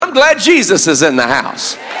I'm glad Jesus is in the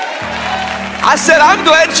house. I said, I'm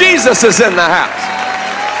glad Jesus is in the house.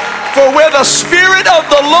 For where the Spirit of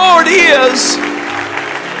the Lord is,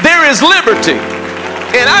 there is liberty.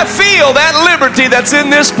 And I feel that liberty that's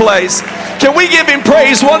in this place. Can we give him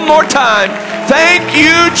praise one more time? Thank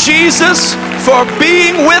you, Jesus, for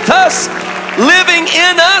being with us, living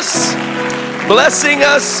in us, blessing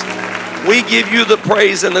us. We give you the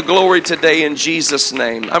praise and the glory today in Jesus'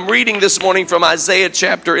 name. I'm reading this morning from Isaiah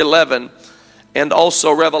chapter 11 and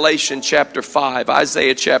also Revelation chapter 5.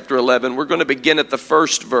 Isaiah chapter 11. We're going to begin at the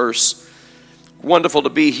first verse. Wonderful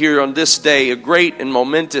to be here on this day, a great and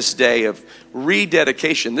momentous day of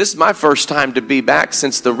rededication. This is my first time to be back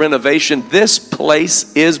since the renovation. This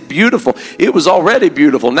place is beautiful. It was already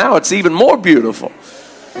beautiful. Now it's even more beautiful.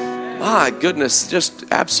 My goodness, just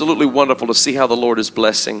absolutely wonderful to see how the Lord is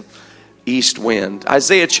blessing East Wind.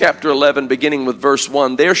 Isaiah chapter 11, beginning with verse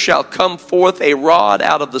 1. There shall come forth a rod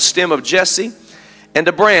out of the stem of Jesse, and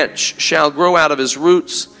a branch shall grow out of his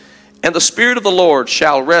roots, and the Spirit of the Lord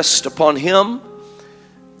shall rest upon him,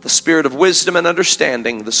 the Spirit of wisdom and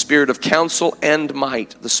understanding, the Spirit of counsel and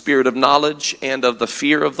might, the Spirit of knowledge and of the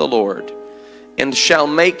fear of the Lord, and shall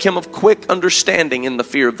make him of quick understanding in the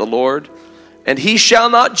fear of the Lord. And he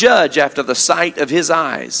shall not judge after the sight of his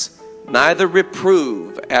eyes, neither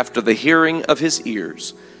reprove after the hearing of his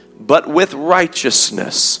ears, but with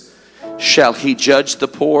righteousness shall he judge the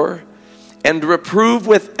poor, and reprove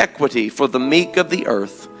with equity for the meek of the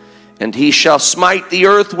earth. And he shall smite the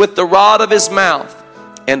earth with the rod of his mouth,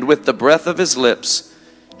 and with the breath of his lips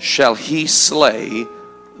shall he slay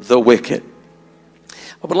the wicked.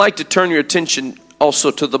 I would like to turn your attention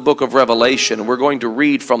also to the book of Revelation. We're going to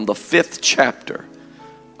read from the 5th chapter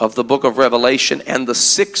of the book of Revelation and the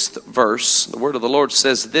 6th verse. The word of the Lord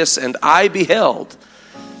says this, And I beheld,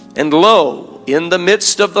 and lo, in the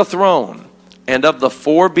midst of the throne and of the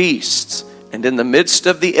 4 beasts, and in the midst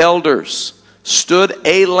of the elders, stood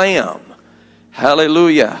a lamb,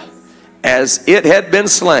 hallelujah, as it had been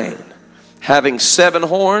slain, having 7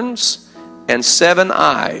 horns and 7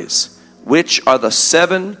 eyes, which are the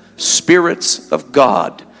 7 spirits of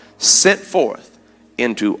God sent forth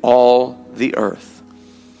into all the earth.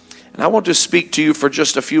 And I want to speak to you for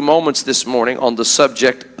just a few moments this morning on the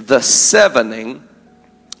subject, the sevening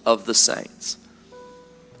of the saints.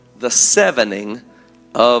 The sevening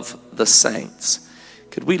of the saints.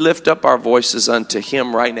 Could we lift up our voices unto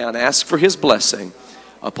him right now and ask for his blessing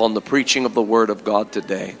upon the preaching of the word of God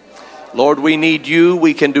today? Lord, we need you.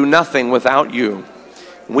 We can do nothing without you.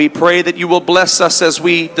 We pray that you will bless us as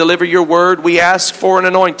we deliver your word. We ask for an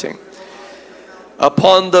anointing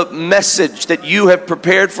upon the message that you have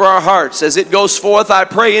prepared for our hearts. As it goes forth, I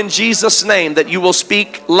pray in Jesus' name that you will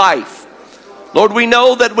speak life. Lord, we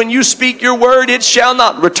know that when you speak your word, it shall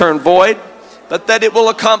not return void, but that it will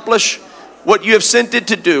accomplish what you have sent it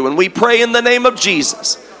to do. And we pray in the name of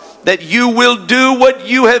Jesus that you will do what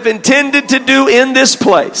you have intended to do in this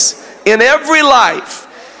place, in every life.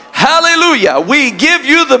 Hallelujah. We give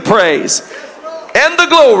you the praise and the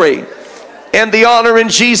glory and the honor in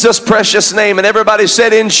Jesus' precious name. And everybody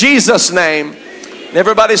said, in Jesus' name. And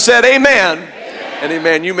everybody said, amen. And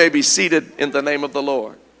amen. You may be seated in the name of the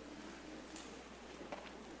Lord.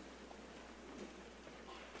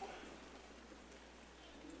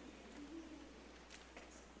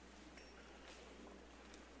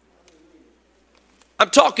 I'm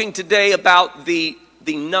talking today about the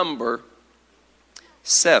number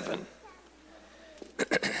 7.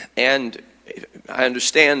 And I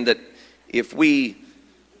understand that if we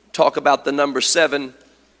talk about the number 7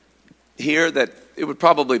 here, that it would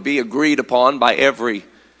probably be agreed upon by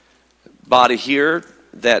everybody here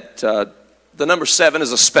that the number 7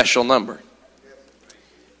 is a special number.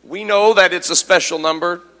 We know that it's a special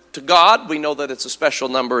number to God. We know that it's a special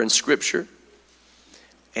number in Scripture.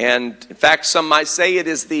 And in fact, some might say it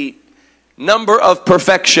is the number of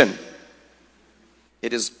perfection.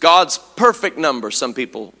 It is God's perfect number, some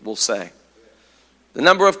people will say. The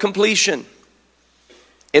number of completion.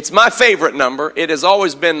 It's my favorite number. It has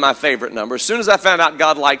always been my favorite number. As soon as I found out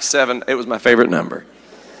God likes 7, it was my favorite number.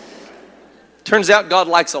 Turns out God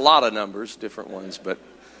likes a lot of numbers, different ones, but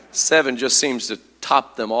 7 just seems to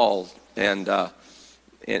top them all. And I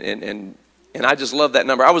just love that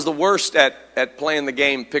number. I was the worst at playing the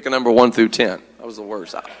game, pick a number 1 through 10. I was the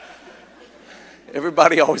worst.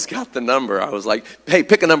 Everybody always got the number. I was like, hey,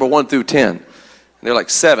 pick a number 1 through 10. And they're like,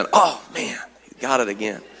 7. Oh, man, he got it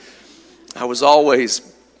again. I was always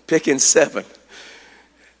picking 7.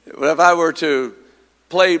 If I were to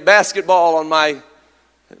play basketball on my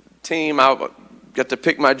team, I got to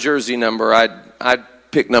pick my jersey number. I'd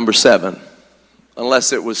pick number 7.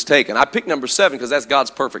 unless it was taken. I picked number 7 because that's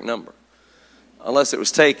God's perfect number. Unless it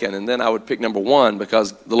was taken, and then I would pick number 1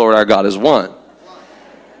 because the Lord our God is one.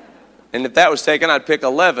 And if that was taken, I'd pick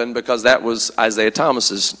 11 because that was Isaiah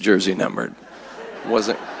Thomas's jersey numbered.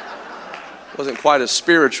 Wasn't quite as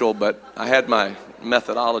spiritual, but I had my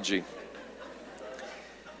methodology.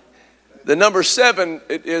 The number 7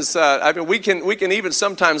 is, we can even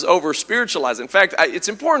sometimes over-spiritualize. In fact, it's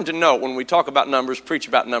important to note when we talk about numbers, preach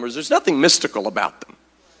about numbers, there's nothing mystical about them.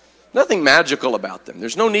 Nothing magical about them.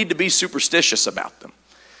 There's no need to be superstitious about them.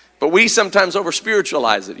 But we sometimes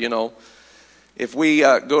over-spiritualize it, you know. If we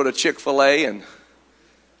go to Chick-fil-A and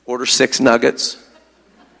order 6 nuggets,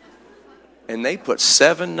 and they put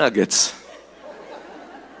 7 nuggets.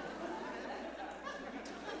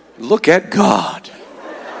 Look at God.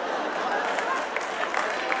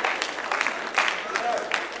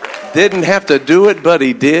 Didn't have to do it, but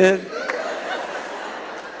he did.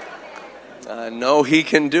 I know he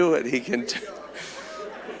can do it. He can do it.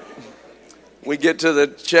 We get to the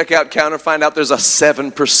checkout counter, find out there's a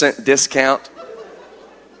 7% discount.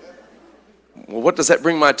 Well, what does that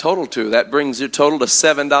bring my total to? That brings your total to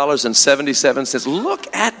 $7.77.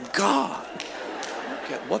 Look at God.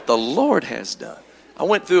 Look at what the Lord has done. I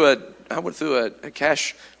went through a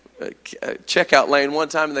cash checkout lane one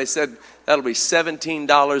time, and they said that'll be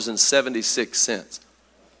 $17.76.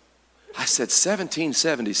 I said,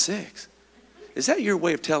 $17.76? Is that your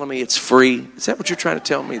way of telling me it's free? Is that what you're trying to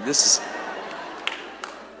tell me? This is.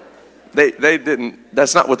 They didn't.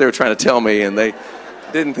 That's not what they were trying to tell me, and they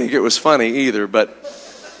didn't think it was funny either. But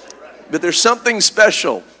there's something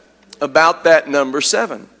special about that number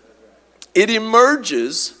 7. It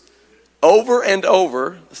emerges over and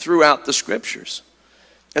over throughout the scriptures.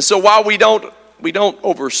 And so while we don't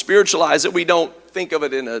over spiritualize it, we don't think of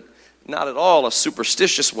it in a not at all a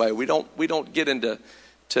superstitious way. We don't get into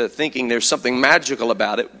thinking there's something magical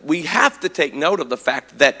about it. We have to take note of the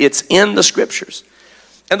fact that it's in the scriptures.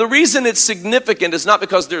 And the reason it's significant is not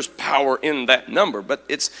because there's power in that number, but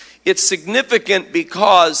it's significant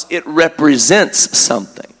because it represents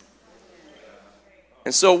something.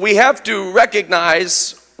 And so we have to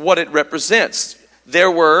recognize what it represents.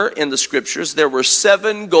 In the scriptures, there were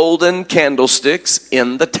 7 golden candlesticks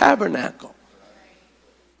in the tabernacle.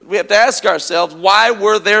 We have to ask ourselves, why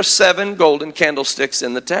were there 7 golden candlesticks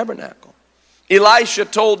in the tabernacle? Elisha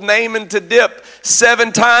told Naaman to dip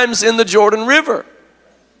 7 times in the Jordan River.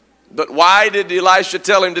 But why did Elisha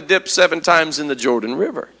tell him to dip 7 times in the Jordan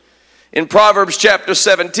River? In Proverbs chapter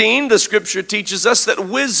 17, the scripture teaches us that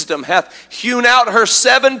wisdom hath hewn out her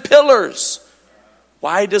 7 pillars.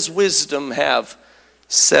 Why does wisdom have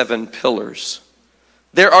 7 pillars?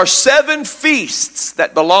 There are 7 feasts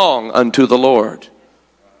that belong unto the Lord.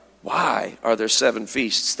 Why are there 7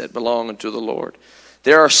 feasts that belong unto the Lord?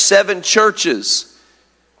 There are 7 churches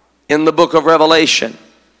in the book of Revelation.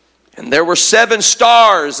 And there were 7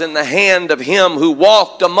 stars in the hand of him who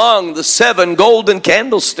walked among the 7 golden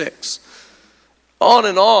candlesticks. On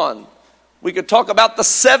and on. We could talk about the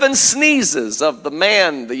 7 sneezes of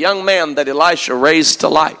the young man that Elisha raised to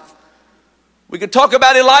life. We could talk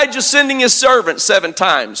about Elijah sending his servant 7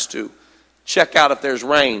 times to check out if there's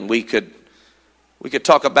rain. We could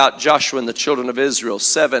talk about Joshua and the children of Israel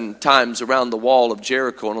 7 times around the wall of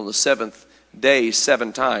Jericho, and on the 7th day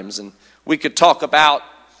 7 times. And we could talk about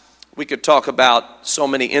so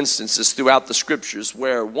many instances throughout the scriptures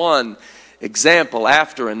where one example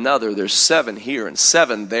after another, there's 7 here and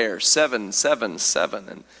 7 there, 7, 7, 7.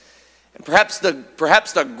 And perhaps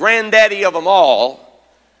the granddaddy of them all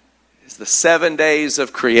is the 7 days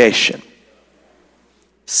of creation.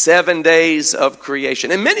 7 days of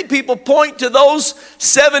creation. And many people point to those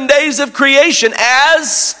 7 days of creation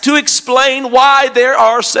as to explain why there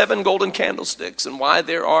are 7 golden candlesticks and why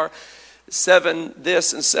there are 7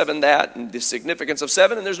 this and 7 that, and the significance of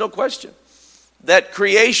 7. And there's no question that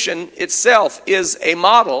creation itself is a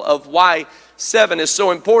model of why 7 is so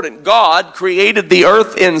important. God created the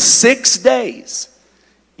earth in 6 days,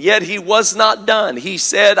 yet he was not done. He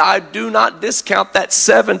said, I do not discount that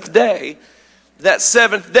 7th day. That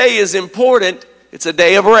 7th day is important. It's a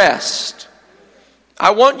day of rest. I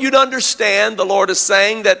want you to understand, the Lord is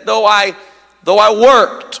saying that though I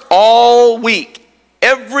worked all week,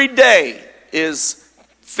 every day is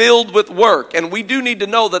filled with work. And we do need to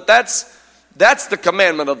know that that's the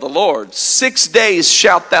commandment of the Lord. 6 days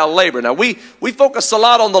shalt thou labor. Now we focus a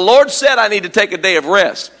lot on the Lord said I need to take a day of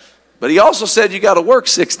rest. But he also said you got to work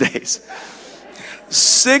 6 days.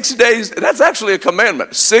 6 days, that's actually a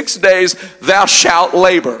commandment. 6 days thou shalt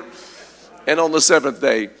labor. And on the 7th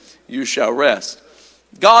day you shall rest.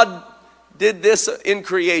 God did this in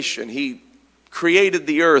creation. He created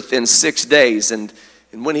the earth in 6 days. And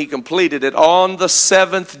when he completed it, on the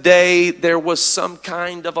seventh day, there was some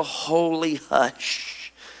kind of a holy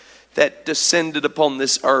hush that descended upon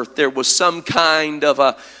this earth. There was some kind of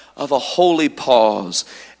a holy pause,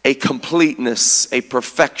 a completeness, a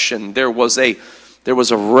perfection. There was a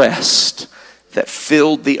rest that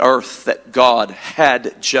filled the earth that God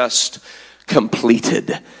had just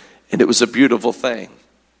completed. And it was a beautiful thing.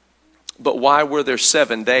 But why were there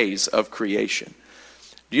 7 days of creation?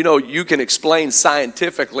 You know, you can explain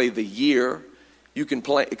scientifically the year. You can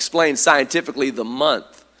explain scientifically the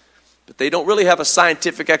month. But they don't really have a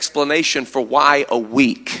scientific explanation for why a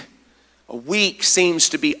week. A week seems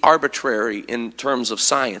to be arbitrary in terms of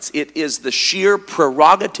science. It is the sheer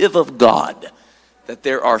prerogative of God that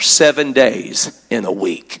there are 7 days in a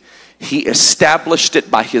week. He established it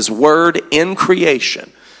by His word in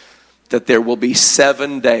creation that there will be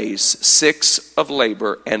 7 days, 6 of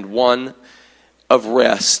labor and 1 of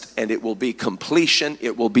rest, and it will be completion,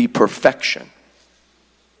 it will be perfection.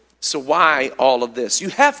 So why all of this? You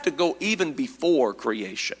have to go even before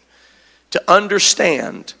creation to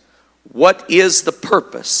understand what is the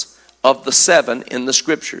purpose of the 7 in the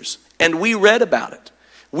scriptures. And we read about it.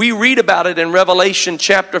 We read about it in Revelation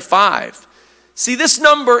chapter 5. See, this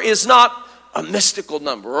number is not a mystical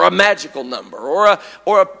number or a magical number or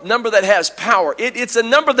a number that has power. It's a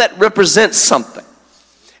number that represents something.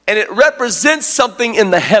 And it represents something in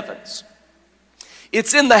the heavens.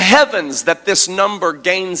 It's in the heavens that this number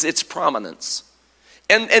gains its prominence.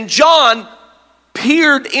 And John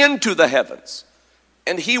peered into the heavens.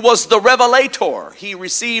 And he was the revelator. He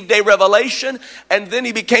received a revelation and then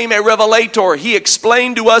he became a revelator. He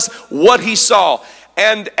explained to us what he saw.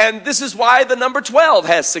 And this is why the number 12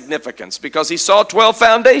 has significance, because he saw 12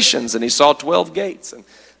 foundations and he saw 12 gates. And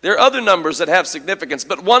there are other numbers that have significance,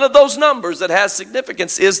 but one of those numbers that has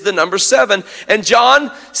significance is the number 7. And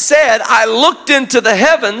John said, I looked into the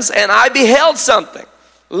heavens and I beheld something.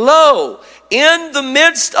 Lo, in the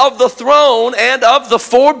midst of the throne and of the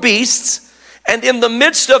 4 beasts, and in the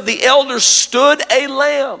midst of the elders stood a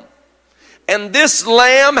lamb. And this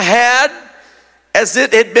lamb had, as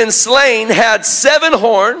it had been slain, had 7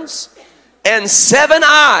 horns and 7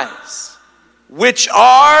 eyes, which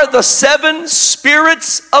are the 7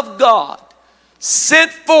 spirits of God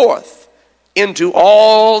sent forth into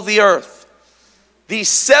all the earth. These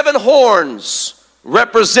 7 horns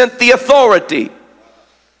represent the authority.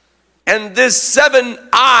 And these 7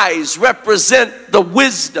 eyes represent the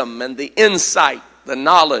wisdom and the insight, the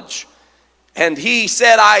knowledge. And he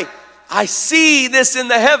said, I see this in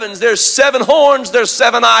the heavens. There's 7 horns, there's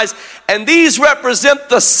 7 eyes. And these represent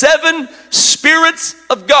the 7 spirits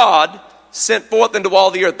of God sent forth into all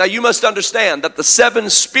the earth. Now you must understand that the 7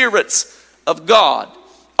 spirits of God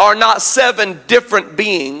are not 7 different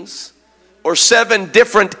beings or 7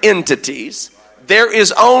 different entities. There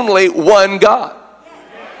is only one God.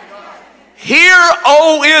 Hear,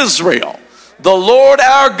 O Israel, the Lord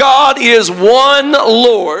our God is one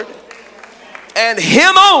Lord, and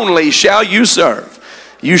Him only shall you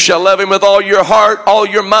serve. You shall love Him with all your heart, all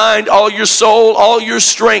your mind, all your soul, all your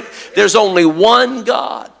strength. There's only one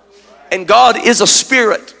God, and God is a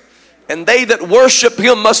spirit. And they that worship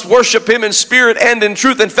Him must worship Him in spirit and in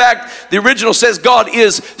truth. In fact, the original says God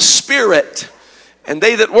is spirit. And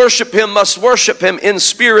they that worship Him must worship Him in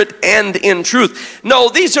spirit and in truth. No,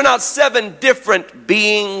 these are not 7 different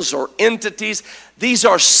beings or entities. These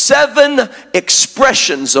are 7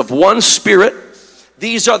 expressions of one spirit.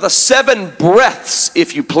 These are the 7 breaths,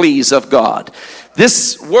 if you please, of God.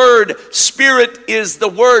 This word spirit is the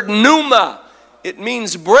word pneuma. It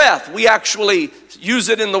means breath. We actually use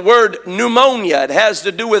it in the word pneumonia. It has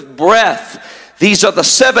to do with breath. These are the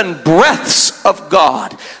 7 breaths of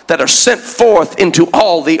God that are sent forth into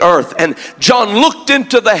all the earth. And John looked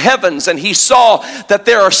into the heavens and he saw that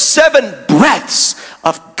there are 7 breaths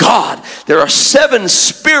of God. There are 7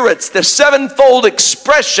 spirits, the 7-fold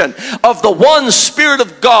expression of the one Spirit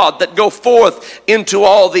of God that go forth into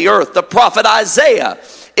all the earth. The prophet Isaiah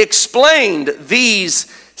explained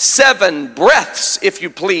these 7 breaths, if you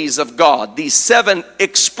please, of God, these 7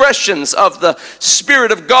 expressions of the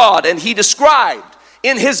Spirit of God. And he described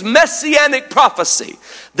in his messianic prophecy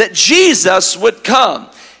that Jesus would come.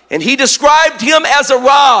 And he described him as a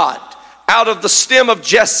rod out of the stem of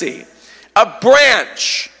Jesse. A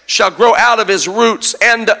branch shall grow out of his roots,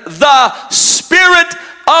 and the Spirit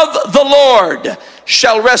of the Lord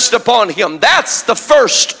shall rest upon him. That's the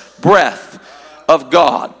first breath of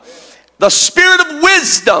God. The Spirit of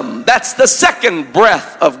wisdom, that's the second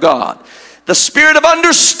breath of God. the spirit of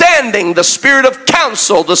understanding, the spirit of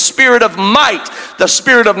counsel, the spirit of might, the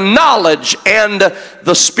spirit of knowledge, and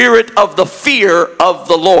the spirit of the fear of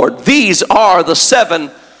the Lord. These are the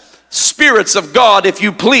 7 spirits of God, if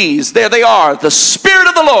you please. There they are. The Spirit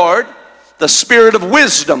of the Lord, the spirit of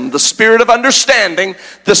wisdom, the spirit of understanding,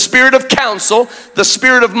 the spirit of counsel, the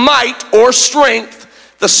spirit of might or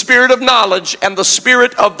strength, the spirit of knowledge, and the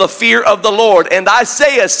spirit of the fear of the Lord. And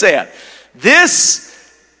Isaiah said, this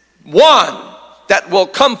one that will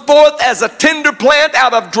come forth as a tender plant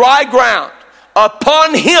out of dry ground,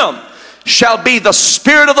 upon him shall be the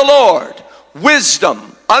Spirit of the Lord,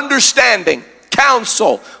 wisdom, understanding,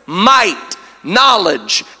 counsel, might,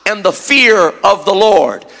 knowledge, and the fear of the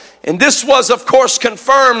Lord. And this was, of course,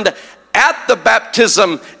 confirmed at the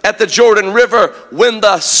baptism at the Jordan River when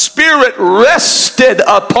the Spirit rested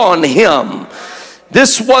upon him.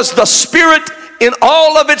 This was the Spirit in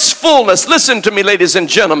all of its fullness. Listen to me, ladies and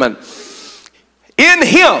gentlemen. In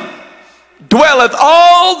him dwelleth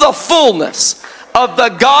all the fullness of the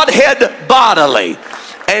Godhead bodily,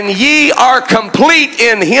 and ye are complete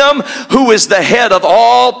in him who is the head of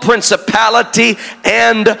all principality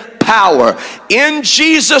and power. In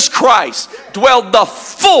Jesus Christ dwelled the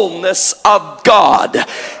fullness of God.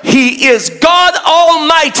 He is God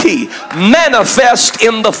Almighty manifest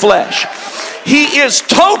in the flesh. He is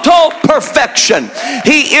total perfection.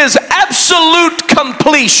 He is absolute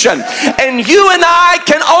completion. And you and I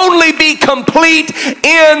can only be complete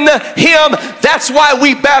in him. That's why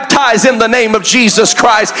we baptize in the name of Jesus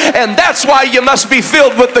Christ. And that's why you must be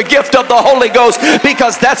filled with the gift of the Holy Ghost,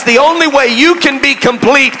 because that's the only way you can be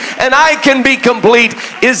complete and I can be complete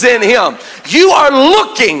is in him. You are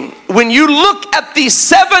looking, when you look at the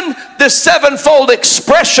sevenfold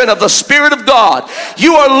expression of the Spirit of God,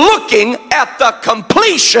 you are looking at the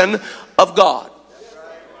completion of God.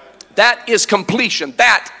 That is completion.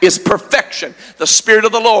 That is perfection. The Spirit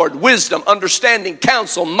of the Lord, wisdom, understanding,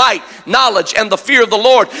 counsel, might, knowledge, and the fear of the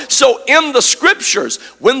Lord. So in the scriptures,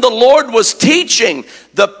 when the Lord was teaching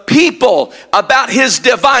the people about his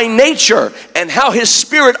divine nature and how his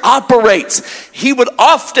Spirit operates, he would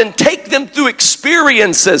often take them through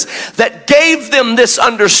experiences that gave them this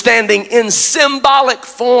understanding in symbolic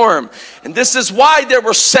form. And this is why there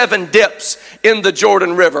were 7 dips in the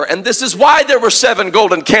Jordan River. And this is why there were 7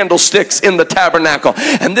 golden candlesticks in the tabernacle.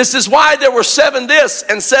 And this is why there were 7 this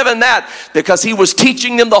and 7 that. Because he was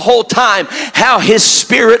teaching them the whole time how his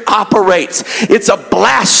Spirit operates. It's a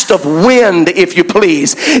blast of wind, if you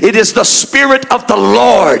please. It is the Spirit of the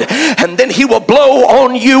Lord. And then he will blow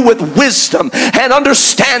on you with wisdom and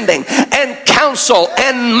understanding and counsel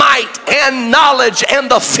and might and knowledge and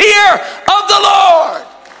the fear of the Lord.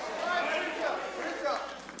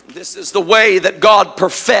 This is the way that God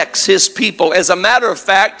perfects his people. As a matter of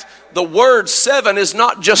fact, the word 7 is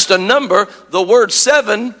not just a number. The word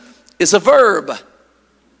 7 is a verb.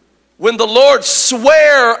 When the Lord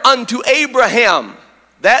sware unto Abraham,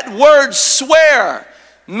 that word swear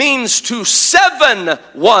means to seven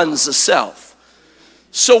one's self.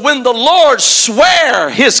 So when the Lord sware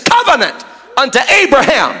his covenant unto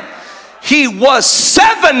Abraham, he was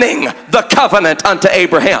sevening the covenant unto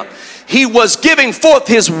Abraham. He was giving forth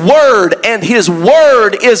his word, and his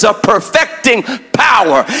word is a perfecting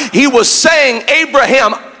power. He was saying,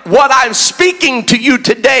 Abraham, what I'm speaking to you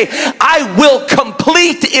today, I will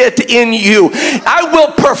complete it in you. I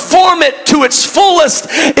will perform it to its fullest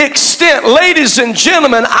extent. Ladies and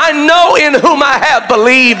gentlemen, I know in whom I have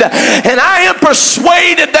believed, and I am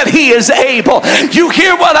persuaded that he is able. You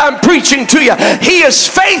hear what I'm preaching to you. He is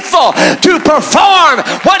faithful to perform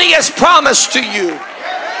what he has promised to you.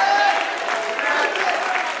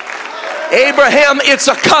 Abraham, it's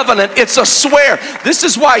a covenant, it's a swear. This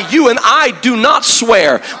is why you and I do not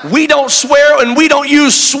swear. We don't swear, and we don't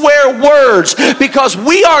use swear words, because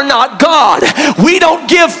we are not God. We don't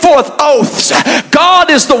give forth oaths. God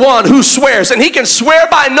is the one who swears, and he can swear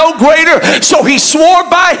by no greater, so he swore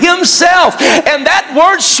by himself. And that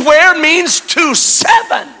word swear means to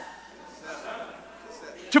seven,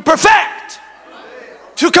 to perfect,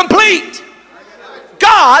 to complete.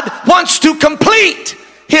 God wants to complete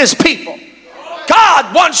his people.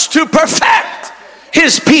 God wants to perfect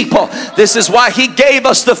his people. This is why he gave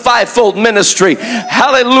us the fivefold ministry.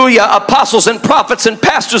 Hallelujah. Apostles and prophets and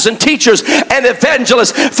pastors and teachers and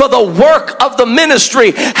evangelists for the work of the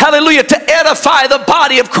ministry. Hallelujah. To edify the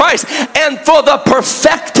body of Christ and for the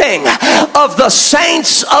perfecting of the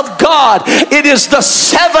saints of God. It is the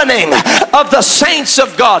sevening of the saints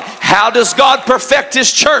of God. How does God perfect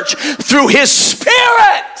his church? Through his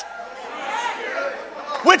Spirit,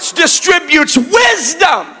 which distributes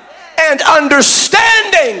wisdom and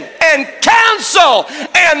understanding and counsel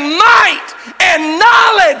and might and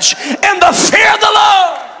knowledge and the fear of the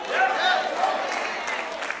Lord.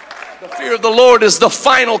 The fear of the Lord is the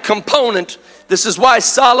final component. This is why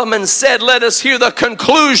Solomon said, let us hear the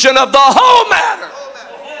conclusion of the whole matter.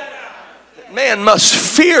 That man must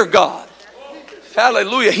fear God.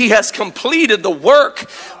 Hallelujah. He has completed the work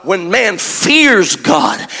when man fears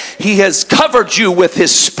God. He has covered you with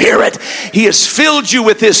His Spirit. He has filled you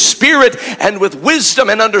with His Spirit and with wisdom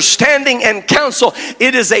and understanding and counsel.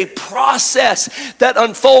 It is a process that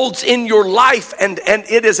unfolds in your life, and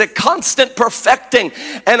it is a constant perfecting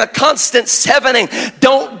and a constant sevening.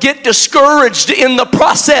 Don't get discouraged in the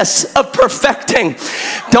process of perfecting.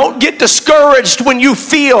 Don't get discouraged when you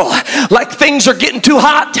feel like things are getting too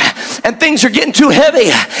hot and things are getting too heavy.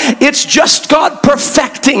 It's just God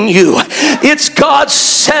perfecting you. It's God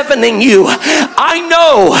sevening you. I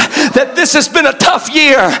know that this has been a tough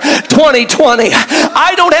year, 2020.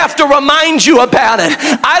 I don't have to remind you about it.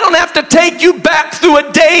 I don't have to take you back through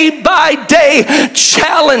a day by day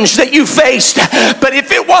challenge that you faced. But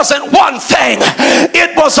if it wasn't one thing,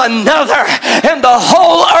 it was another. And the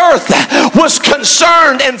whole earth was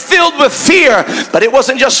concerned and filled with fear. But it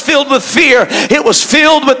wasn't just filled with fear. It was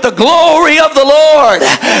filled with the glory of the Lord.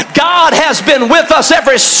 God has been with us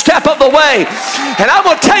every step of the way. And I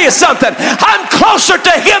will tell you something. I'm closer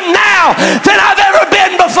to Him now than I've ever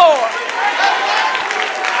been before.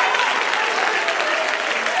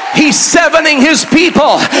 He's sevening His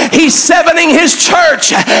people. He's sevening His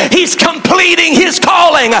church. He's completing His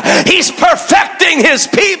calling. He's perfecting His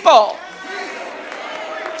people.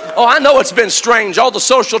 Oh, I know it's been strange. All the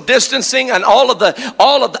social distancing and all of the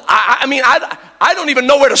I don't even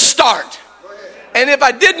know where to start. And if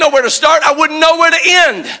I did know where to start, I wouldn't know where to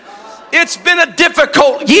end. It's been a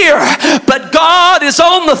difficult year, but God is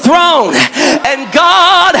on the throne and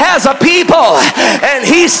God has a people, and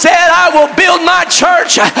He said, I will build my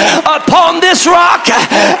church upon this rock,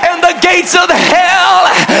 and the gates of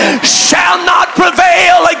hell shall not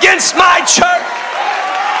prevail against my church.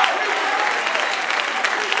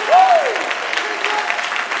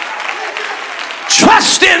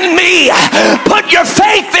 Trust in me. Put your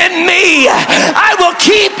faith in me. I will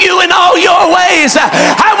keep you in all your ways.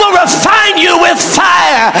 I will refine you with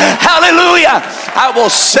fire. Hallelujah. I will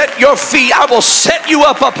set your feet. I will set you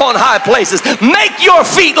up upon high places. Make your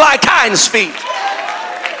feet like hinds' feet.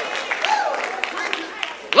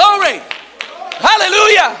 Glory.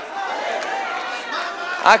 Hallelujah.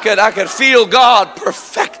 I could feel God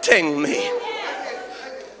perfecting me.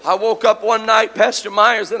 I woke up one night, Pastor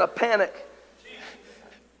Myers, in a panic.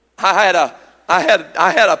 I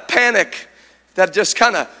had a panic that just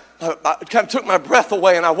kind of took my breath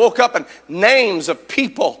away, and I woke up and names of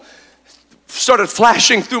people started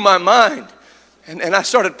flashing through my mind, and I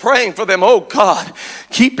started praying for them. Oh God,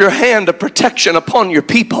 keep your hand of protection upon your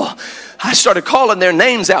people. I started calling their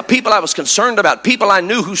names out, people I was concerned about, people I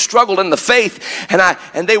knew who struggled in the faith,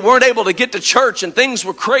 and they weren't able to get to church, and things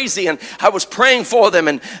were crazy, and I was praying for them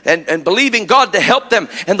and believing God to help them.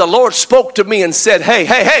 And the Lord spoke to me and said,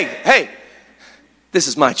 hey, this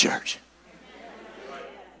is my church.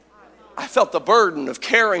 I felt the burden of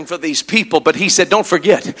caring for these people, but He said, don't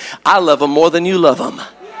forget, I love them more than you love them.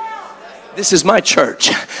 This is my church.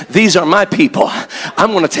 These are my people.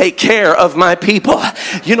 I'm going to take care of my people.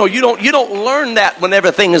 You know, you don't learn that when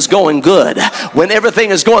everything is going good. When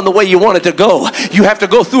everything is going the way you want it to go. You have to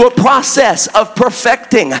go through a process of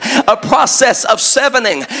perfecting, a process of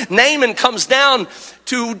sevening. Naaman comes down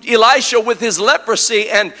to Elisha with his leprosy,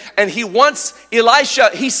 and he wants Elisha,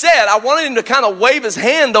 he said, I wanted him to kind of wave his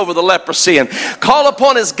hand over the leprosy and call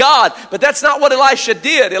upon his God, but that's not what Elisha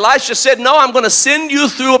did. Elisha said, no, I'm going to send you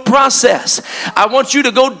through a process. I want you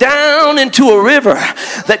to go down into a river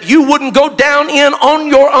that you wouldn't go down in on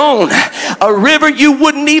your own, a river you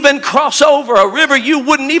wouldn't even cross over, a river you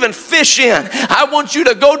wouldn't even fish in. I want you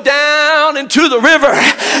to go down into the river,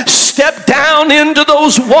 step down into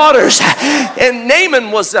those waters. And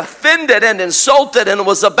Naaman was offended and insulted and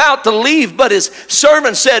was about to leave, but his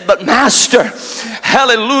servant said, but Master,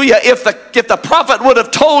 hallelujah, if the prophet would have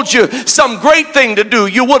told you some great thing to do,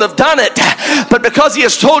 you would have done it. But because he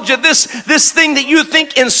has told you this thing that you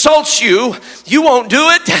think insults you, you won't do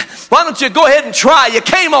it. Why don't you go ahead and try? You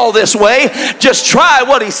came all this way. Just try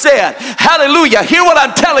what he said. Hallelujah. Hear what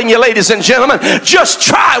I'm telling you, ladies and gentlemen. Just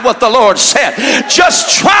try what the Lord said.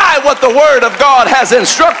 Just try what the Word of God has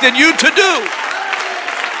instructed you to do.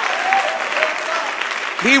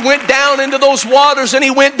 He went down into those waters, and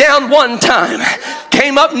he went down one time,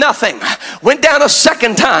 came up nothing. Went down a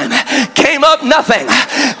second time, came up nothing.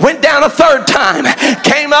 Went down a third time,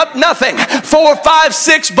 came up nothing. 4, 5,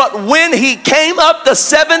 6. But when he came up the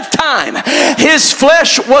seventh time, his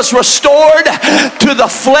flesh was restored to the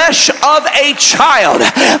flesh of a child.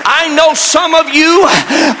 I know some of you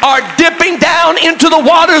are dipping down into the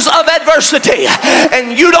waters of adversity,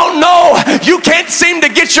 and you don't know, you can't seem to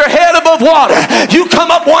get your head above water. You come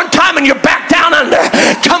up one time and you're back down under.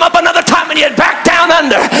 Come up another time and you're back down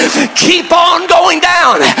under. Keep on going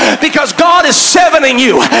down, because God is sevening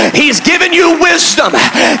you. He's giving you wisdom.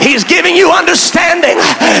 He's giving you understanding.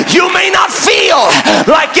 You may not feel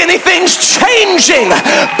like anything's changing,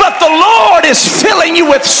 but the Lord is filling you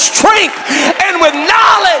with strength and with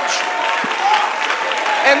knowledge.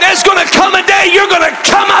 And there's going to come a day you're going to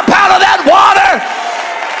come up out of that water,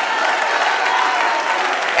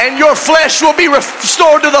 and your flesh will be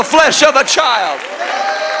restored to the flesh of a child.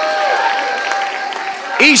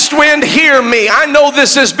 East Wind, hear me. I know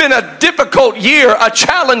this has been a difficult year, a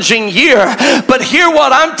challenging year, but hear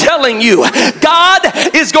what I'm telling you. God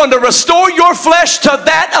is going to restore your flesh to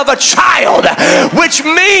that of a child, which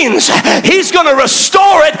means He's going to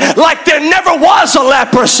restore it like there never was a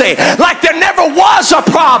leprosy, like there never was a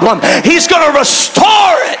problem. He's going to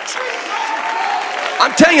restore it.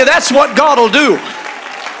 I'm telling you, that's what God will do.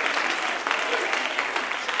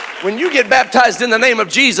 When you get baptized in the name of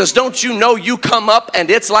Jesus, don't you know you come up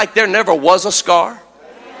and it's like there never was a scar?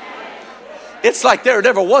 It's like there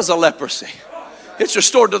never was a leprosy. It's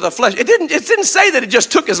restored to the flesh. It didn't say that it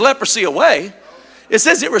just took his leprosy away. It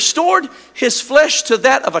says it restored his flesh to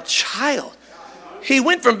that of a child. He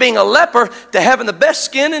went from being a leper to having the best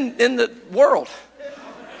skin in the world.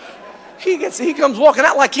 He comes walking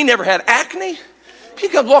out like he never had acne. He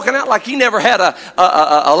comes walking out like he never had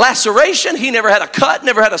a laceration. He never had a cut,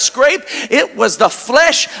 never had a scrape. It was the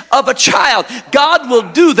flesh of a child. God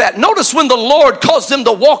will do that. Notice when the Lord caused them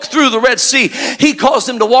to walk through the Red Sea, He caused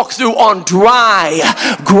them to walk through on dry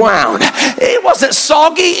ground. It wasn't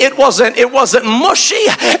soggy. It wasn't mushy.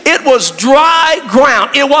 It was dry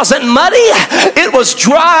ground. It wasn't muddy. It was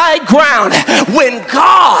dry ground. When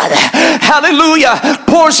God, hallelujah,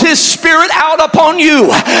 pours His Spirit out upon you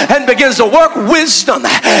and begins to work wisdom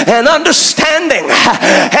and understanding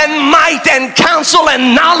and might and counsel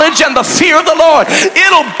and knowledge and the fear of the Lord,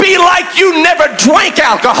 it'll be like you never drank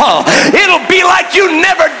alcohol. It'll be like you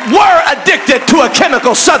never were addicted to a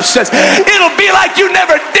chemical substance. It'll be like you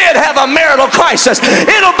never did have a marital crisis.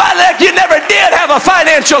 It'll be like you never did have a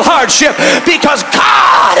financial hardship, because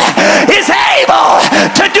God is able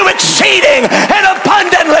to do exceeding and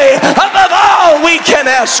abundantly above all we can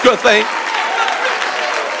ask or think.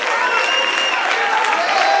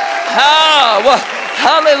 Well,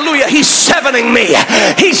 hallelujah. He's sevening me.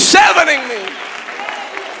 He's sevening me.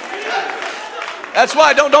 That's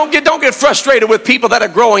why don't get frustrated with people that are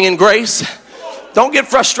growing in grace. Don't get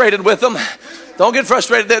frustrated with them. Don't get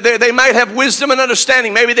frustrated. They might have wisdom and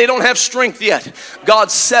understanding. Maybe they don't have strength yet.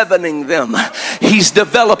 God's sevening them. He's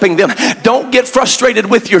developing them. Don't get frustrated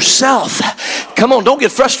with yourself. Come on, don't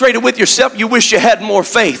get frustrated with yourself. You wish you had more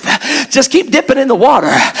faith. Just keep dipping in the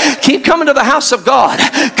water. Keep coming to the house of God.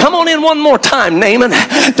 Come on in one more time, Naaman.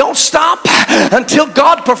 Don't stop until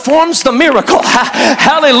God performs the miracle.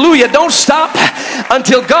 Hallelujah. Don't stop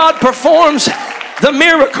until God performs the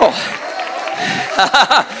miracle.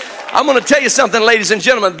 I'm going to tell you something, ladies and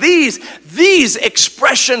gentlemen. These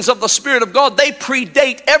expressions of the Spirit of God, they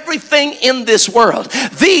predate everything in this world.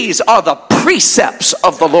 These are the precepts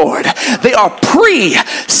of the Lord. They are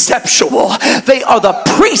preceptual. They are the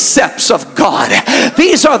precepts of God.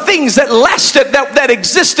 These are things that lasted, that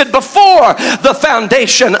existed before the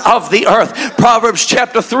foundation of the earth. Proverbs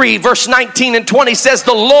chapter 3, verse 19 and 20 says,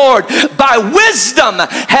 the Lord by wisdom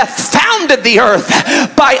hath founded the earth.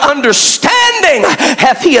 By understanding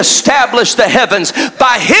hath He established the heavens.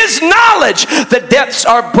 By His knowledge the depths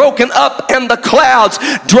are broken up and the clouds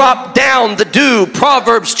drop down the dew.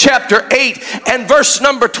 Proverbs chapter 8 and verse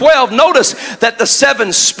number 12. Notice that the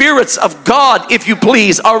seven spirits of God, if you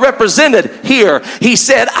please, are represented here. He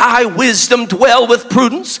said, I, wisdom, dwell with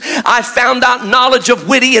prudence. I found out knowledge of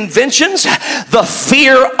witty inventions. The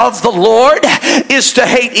fear of the Lord is to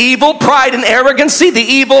hate evil, pride and arrogancy, the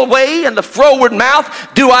evil way and the froward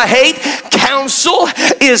mouth do I hate. Counsel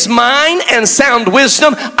is mine and sound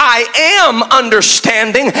wisdom. I am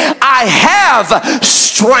understanding. I have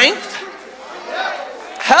strength.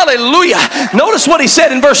 Hallelujah. Notice what he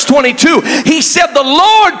said in verse 22. He said, the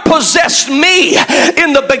Lord possessed me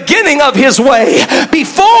in the beginning of his way,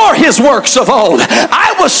 before his works of old.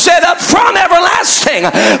 I was set up from everlasting,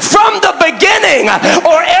 from the beginning,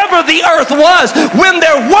 or ever the earth was. When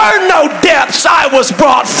there were no depths, I was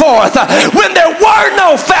brought forth. When there were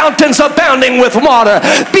no fountains abounding with water,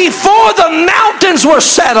 before the mountains were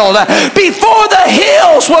settled, before the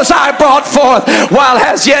hills was I brought forth, while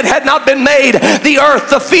as yet had not been made the earth,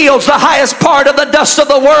 the fields, the highest part of the dust of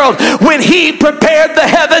the world. When he prepared the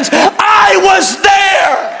heavens, I was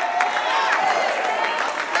there.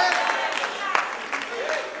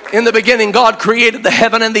 In the beginning, God created the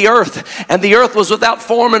heaven and the earth was without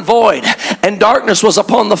form and void, and darkness was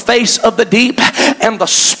upon the face of the deep, and the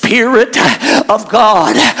Spirit of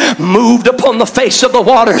God moved upon the face of the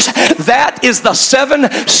waters. That is the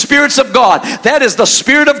seven spirits of God. That is the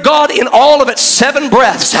Spirit of God in all of its seven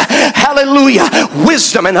breaths. Hallelujah.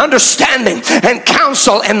 Wisdom and understanding and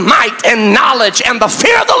counsel and might and knowledge and the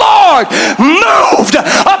fear of the Lord moved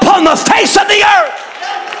upon the face of the earth.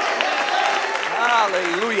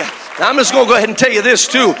 Hallelujah. Now I'm just going to go ahead and tell you this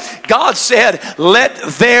too. God said, let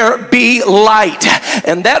there be light.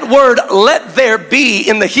 And that word, let there be,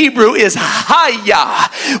 in the Hebrew is haya,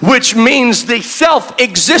 which means the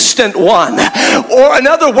self-existent one. Or in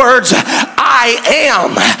other words, I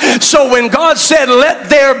am. So when God said, let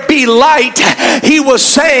there be light, he was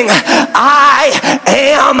saying, I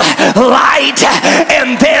am light.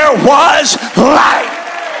 And there was light.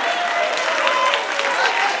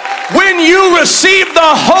 When you received the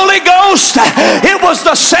Holy Ghost, it was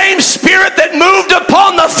the same Spirit that moved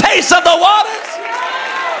upon the face of the waters.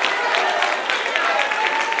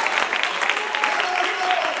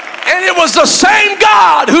 And it was the same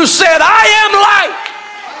God who said, I am light,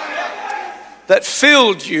 that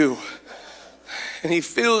filled you. And he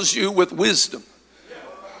fills you with wisdom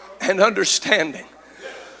and understanding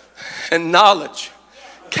and knowledge,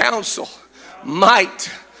 counsel, might,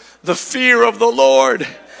 the fear of the Lord.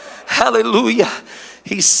 Hallelujah.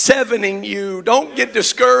 He's sevening you. Don't get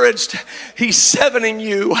discouraged. He's sevening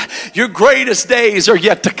you. Your greatest days are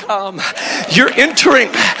yet to come. You're entering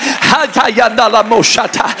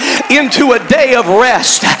into a day of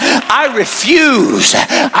rest. I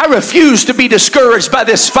refuse to be discouraged by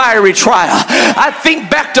this fiery trial. I think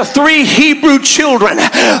back to 3 Hebrew children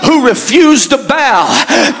who refused to bow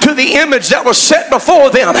to the image that was set before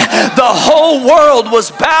them. The whole world was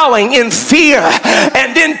bowing in fear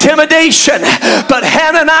and intimidation. But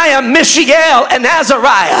Hananiah, Mishael, and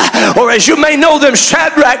Azariah, or as you may know them,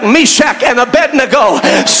 Shadrach, Meshach, and Abednego,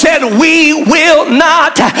 said, we will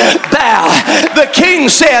not bow. The king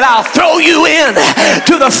said, I'll throw you in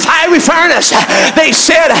to the fiery furnace. They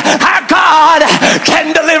said, our God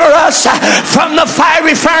can deliver us from the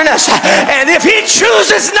fiery furnace. And if he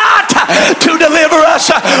chooses not to deliver us,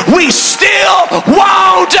 we still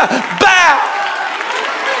won't bow.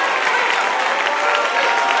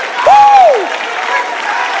 Woo!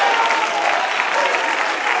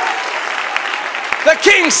 The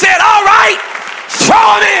king said, all right, throw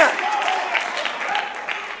him in.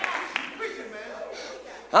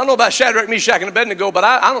 I don't know about Shadrach, Meshach, and Abednego, but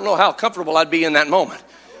I don't know how comfortable I'd be in that moment.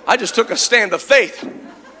 I just took a stand of faith.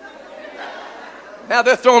 Now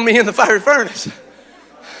they're throwing me in the fiery furnace.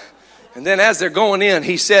 And then as they're going in,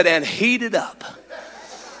 he said, and heat it up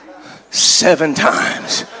 7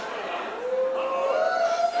 times.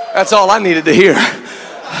 That's all I needed to hear.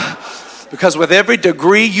 Because with every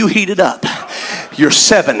degree you heat it up, you're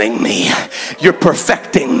sevening me. You're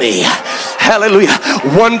perfecting me. Hallelujah.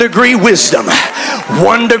 1 degree wisdom,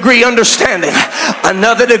 1 degree understanding,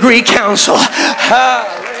 another degree counsel.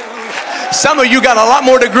 Hallelujah. Some of you got a lot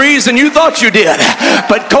more degrees than you thought you did.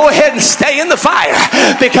 But go ahead and stay in the fire,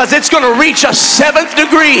 because it's going to reach a 7th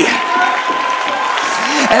degree.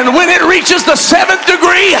 And when it reaches the 7th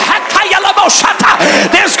degree,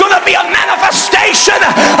 there's going to be a manifestation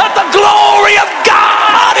of the glory of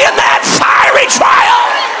God in that fiery trial.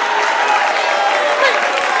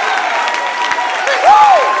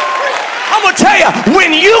 I'm going to tell you,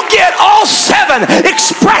 when you get all 7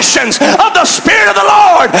 expressions of the Spirit of the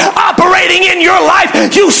Lord operating in your life,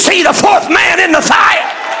 you see the 4th man in the fire.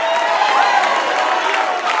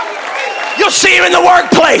 You'll see him in the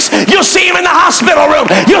workplace. You'll see him in the hospital room.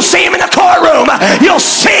 You'll see him in the courtroom. You'll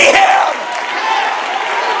see him.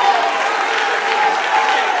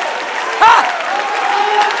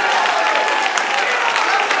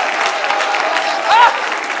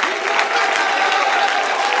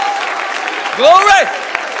 Glory.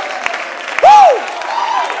 Woo.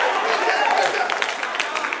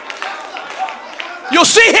 You'll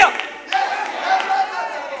see him.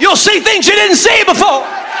 You'll see things you didn't see before.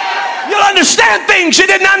 You'll understand things you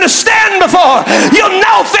didn't understand before. You'll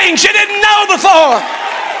know things you didn't know before.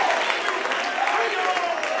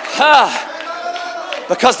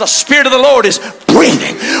 Because the Spirit of the Lord is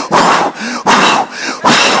breathing.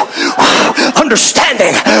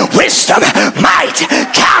 Understanding, wisdom, might,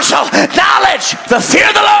 counsel, knowledge, the fear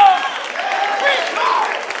of the Lord.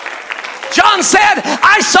 John said,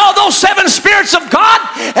 I saw those 7 spirits of God,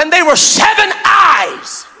 and they were 7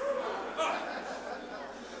 eyes.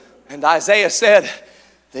 And Isaiah said,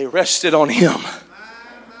 they rested on him.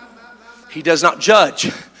 He does not judge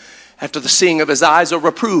after the seeing of his eyes or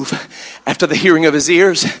reprove after the hearing of his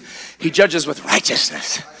ears. He judges with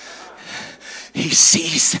righteousness. He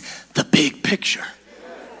sees the big picture.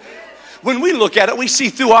 When we look at it, we see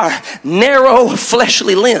through our narrow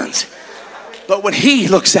fleshly lens. But when he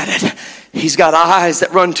looks at it, he's got eyes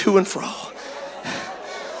that run to and fro.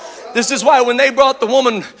 This is why when they brought the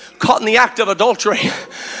woman caught in the act of adultery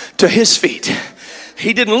to his feet,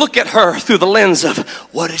 he didn't look at her through the lens of,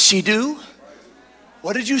 what did she do?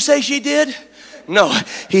 What did you say she did? No,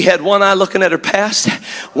 he had one eye looking at her past,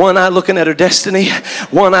 one eye looking at her destiny,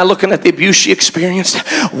 one eye looking at the abuse she experienced,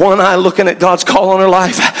 one eye looking at God's call on her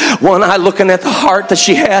life, one eye looking at the heart that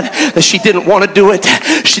she had, that she didn't want to do it.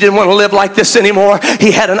 She didn't want to live like this anymore.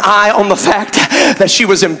 He had an eye on the fact that she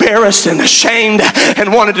was embarrassed and ashamed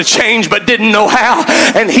and wanted to change but didn't know how.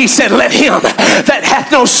 And he said, let him that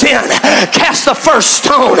hath no sin cast the first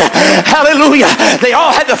stone. Hallelujah. They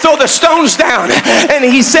all had to throw the stones down. And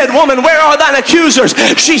he said, woman, where are thine accusers?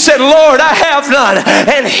 She said, Lord, I have none.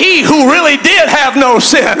 And he who really did have no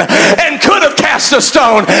sin and could have cast a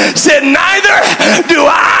stone said, neither do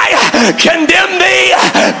I condemn thee.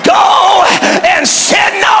 Go and sin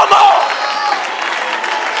no more.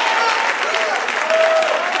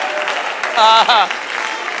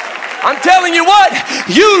 I'm telling you what,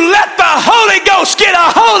 you let the Holy Ghost get a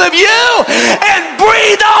hold of you and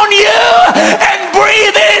breathe on you and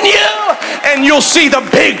breathe in you, and you'll see the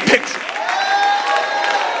big picture.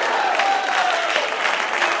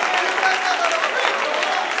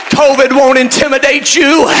 COVID won't intimidate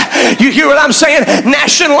you. You hear what I'm saying?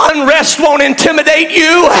 National unrest won't intimidate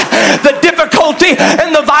you. The difficulty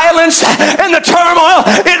and the violence and the turmoil,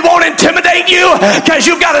 it won't intimidate you because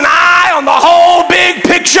you've got an eye on the whole big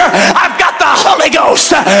picture. I've got the Holy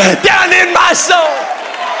Ghost down in my soul,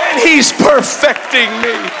 and He's perfecting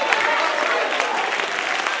me.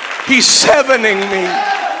 He's sevening me.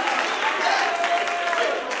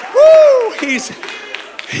 Woo!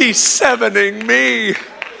 He's sevening me.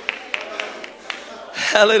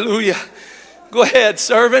 Hallelujah. Go ahead,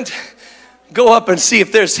 servant. Go up and see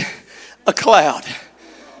if there's a cloud.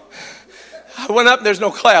 I went up and there's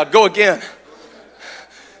no cloud. Go again.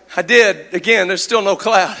 I did. Again, there's still no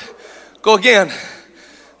cloud. Go again.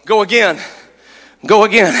 Go again. Go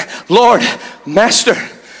again. Lord, Master,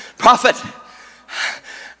 Prophet,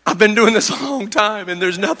 I've been doing this a long time and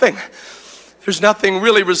there's nothing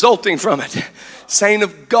really resulting from it. Saint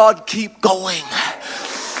of God, keep going.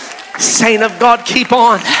 Saint of God, keep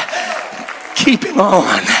on. Keeping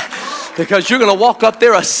on. Because you're going to walk up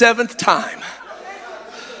there a 7th time.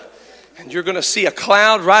 And you're going to see a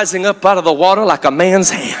cloud rising up out of the water like a man's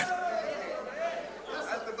hand.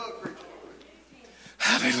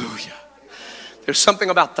 Hallelujah. There's something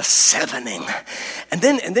about the sevening. And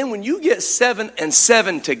then when you get 7 and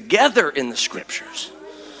 7 together in the scriptures,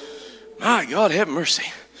 my God, have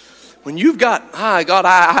mercy. When you've got, God,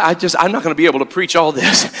 I'm not going to be able to preach all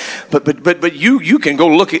this, but you can go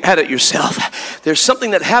look at it yourself. There's something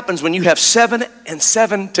that happens when you have 7 and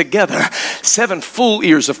 7 together. 7 full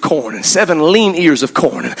ears of corn and 7 lean ears of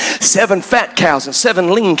corn and 7 fat cows and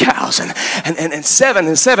 7 lean cows and 7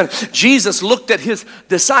 and 7. Jesus looked at his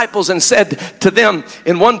disciples and said to them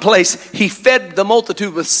in one place, he fed the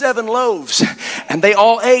multitude with 7 loaves and they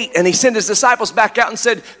all ate, and he sent his disciples back out and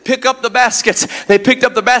said, pick up the baskets. They picked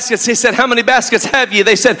up the baskets. He said, how many baskets have you?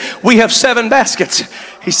 They said, we have 7 baskets.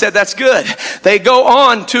 He said, that's good. They go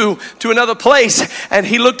on to another place, and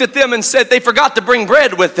he looked at them and said, they forgot to bring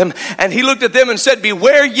bread with them. And he looked at them and said,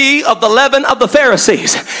 beware ye of the leaven of the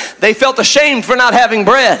Pharisees. They felt ashamed for not having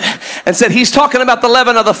bread and said, he's talking about the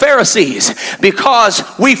leaven of the Pharisees because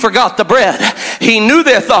we forgot the bread. He knew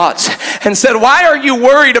their thoughts and said, why are you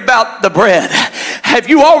worried about the bread? Have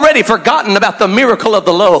you already forgotten about the miracle of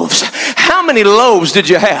the loaves? How many loaves did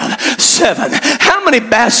you have? 7. How many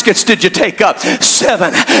baskets did you take up?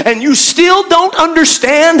 7. And you still don't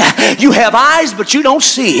understand? You have eyes, but you don't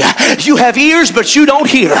see. You have ears, but you don't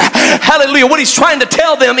hear. Hallelujah. What he's trying to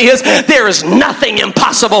tell them is, there is nothing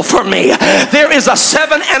impossible for me. There is a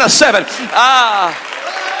 7 and a 7.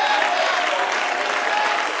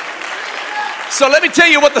 So let me tell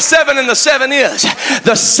you what the 7 and the 7 is.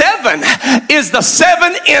 The 7 is the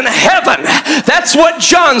 7 in heaven. That's what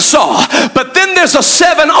John saw. But then there's a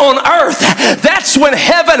 7 on earth. That's when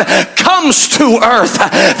heaven comes to earth.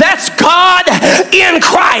 That's God in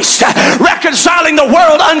Christ reconciling the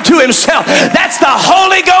world unto himself. That's the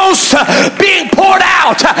Holy Ghost being poured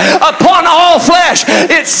out upon all flesh.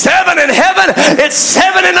 It's 7 in heaven. It's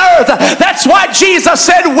 7 in earth. That's why Jesus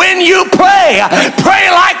said, when you pray, pray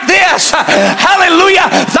like this. Hallelujah.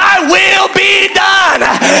 Thy will be done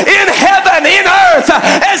in heaven, in earth,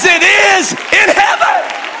 as it is in heaven.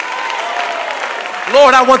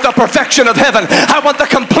 Lord, I want the perfection of heaven. I want the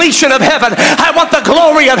completion of heaven. I want the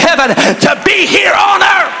glory of heaven to be here on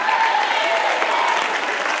earth.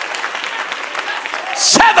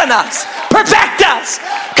 7 us, perfect us,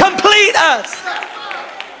 complete us.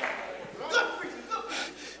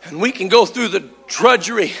 And we can go through the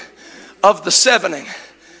drudgery of the 7ing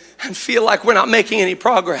and feel like we're not making any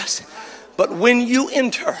progress. But when you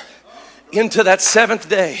enter into that 7th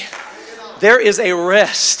day, there is a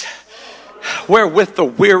rest wherewith the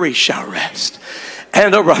weary shall rest,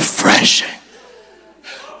 and a refreshing.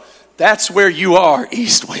 That's where you are,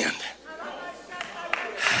 East Wind.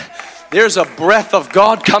 There's a breath of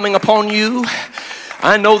God coming upon you.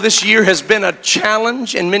 I know this year has been a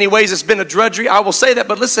challenge. In many ways, it's been a drudgery. I will say that,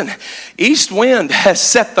 but listen, East Wind has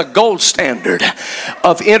set the gold standard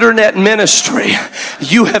of internet ministry.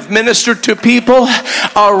 You have ministered to people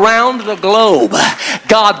around the globe.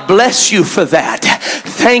 God bless you for that.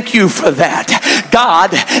 Thank you for that.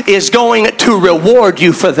 God is going to reward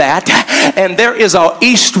you for that. And there is an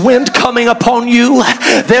east wind coming upon you.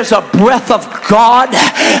 There's a breath of God.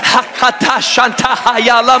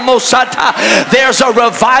 There's a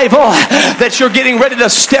revival that you're getting ready to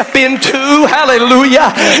step into.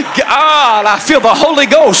 Hallelujah. God, I feel the Holy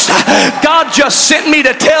Ghost. God just sent me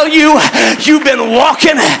to tell you, you've been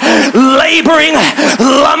walking, laboring,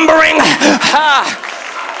 lumbering.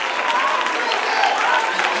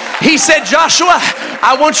 He said, Joshua,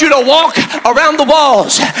 I want you to walk around the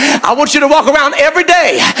walls. I want you to walk around every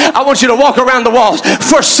day. I want you to walk around the walls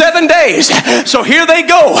for 7 days. So here they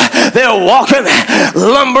go. They're walking,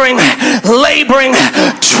 lumbering, laboring,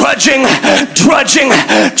 trudging,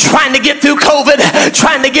 trying to get through COVID,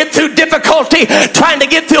 trying to get through difficulty, trying to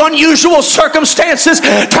get through unusual circumstances,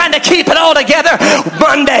 trying to keep it all together.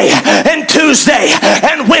 Monday and Tuesday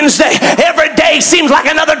and Wednesday. Every day seems like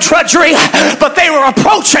another drudgery, but they were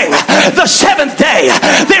approaching the 7th day.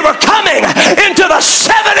 They were coming into the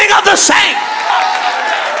 7ing of the saints.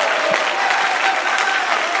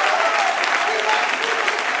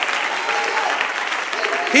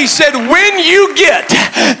 He said, when you get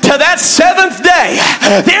to that 7th day,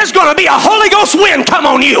 there's going to be a Holy Ghost wind come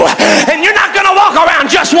on you. And you're not going to walk around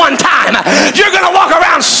just one time. You're going to walk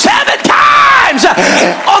around 7 times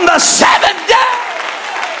on the 7th day.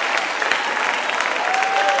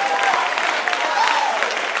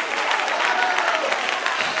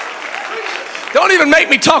 Don't even make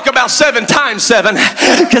me talk about 7 times 7,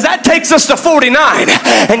 because that takes us to 49.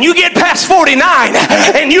 And you get past 49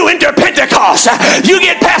 and you enter Pentecost. You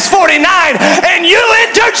get past 49 and you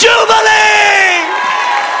enter Jubilee.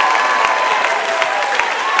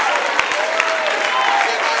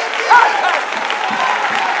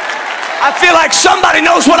 I feel like somebody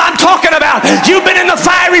knows what I'm talking about. You've been in the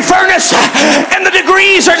fiery furnace and the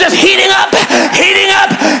degrees are just heating up, heating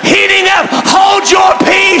up, heating up. Hold your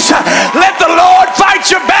peace. Let the Lord fight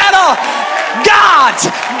your battle.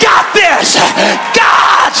 God's got this.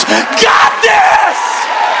 God's got this.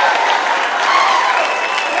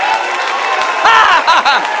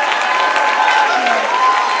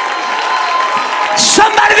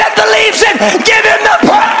 Somebody that believes it, give him the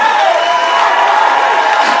praise.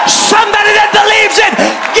 Somebody that believes it,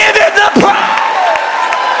 give him the praise.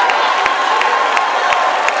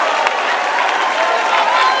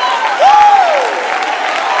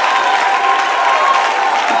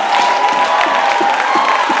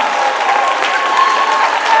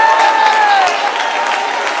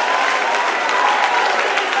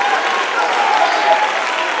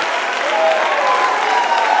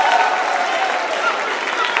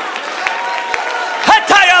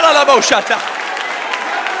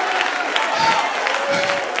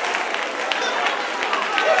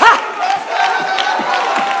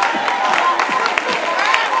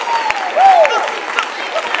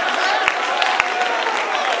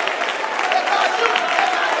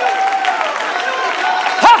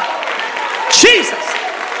 Jesus.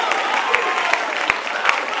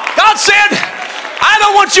 God said, I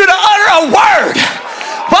don't want you to utter a word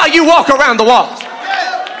while you walk around the walls.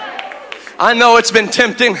 I know it's been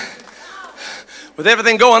tempting with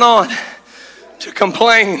everything going on to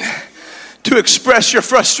complain, to express your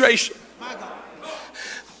frustration.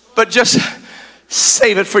 But just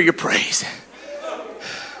save it for your praise.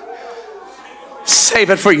 Save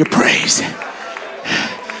it for your praise.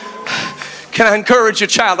 Can I encourage you,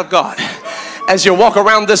 child of God, as you walk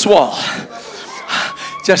around this wall,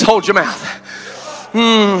 just hold your mouth.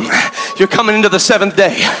 You're coming into the seventh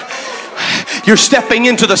day. You're stepping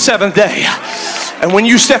into the seventh day. And when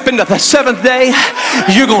you step into the seventh day,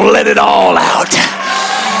 you're going to let it all out.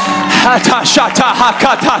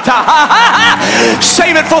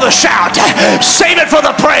 Save it for the shout. Save it for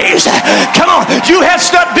the praise. Come on, you have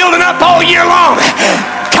stuff building up all year long.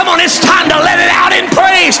 Come on, it's time to let it out in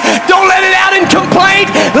praise. Don't let it out in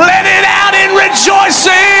complaint. Let it out in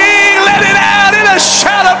rejoicing. Let it out in a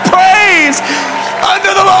shout of praise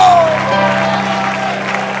unto the Lord.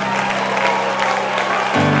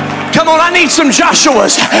 Come on, I need some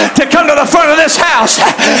Joshuas to come to the front of this house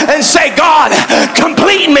and say, God,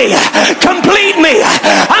 complete me. Complete me.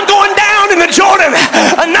 I'm going down in the Jordan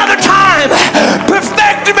another time.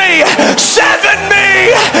 Perfect me. Seven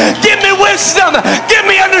me. Give me wisdom. Give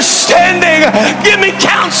me understanding. Give me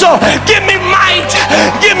counsel. Give me might.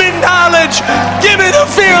 Give me knowledge. Give me the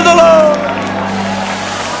fear of the Lord.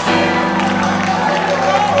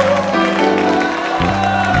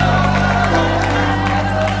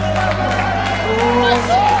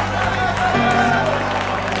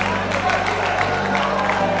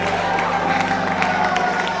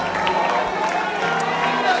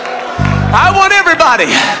 I want everybody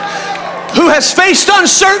who has faced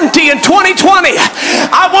uncertainty in 2020,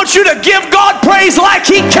 I want you to give God praise like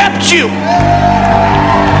He kept you.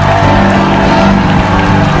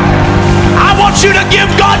 I want you to give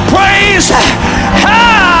God praise,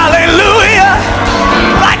 hallelujah,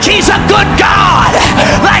 like He's a good God,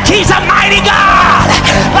 like He's a mighty God,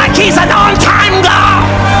 like He's an on-time God.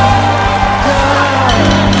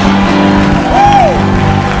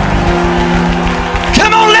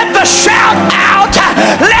 Come on, let the shout out.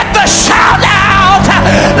 Let the shout out.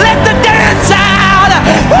 Let the dance out.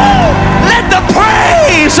 Let the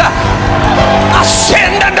praise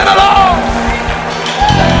ascend unto the Lord.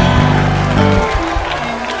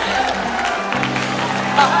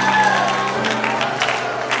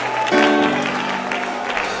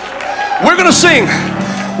 We're going to sing.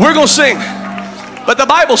 We're going to sing. But the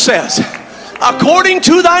Bible says, according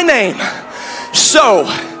to thy name, so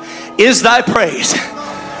is thy praise.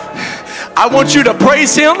 I want you to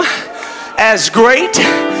praise Him as great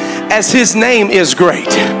as His name is great.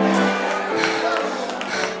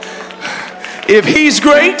 If He's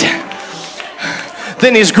great,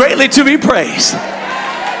 then He's greatly to be praised.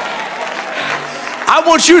 I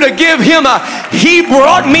want you to give Him a He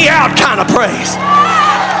brought me out kind of praise.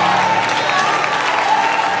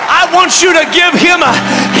 I want you to give Him a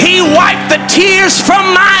He wiped the tears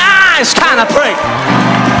from my eyes kind of praise.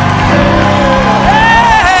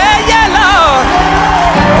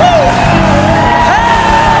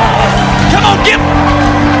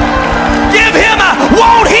 Give Him a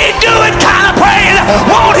won't He do it kind of praise.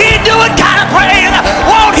 Won't He do it kind of praise.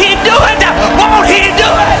 Won't He do it. Won't He do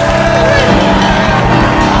it.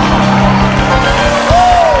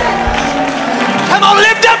 Come on,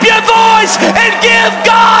 lift up your voice and give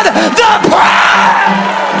God the praise.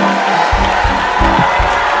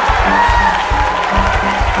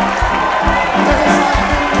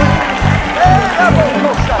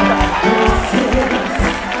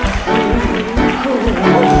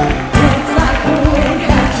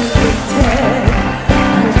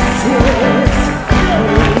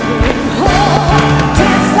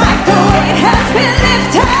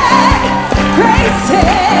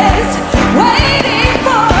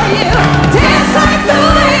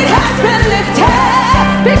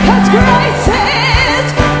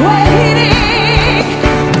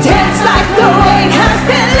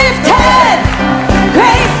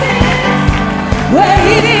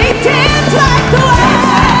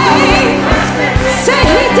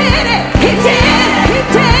 He did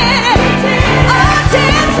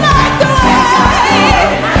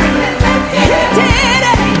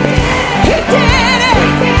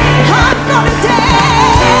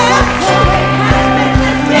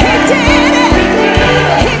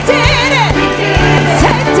it.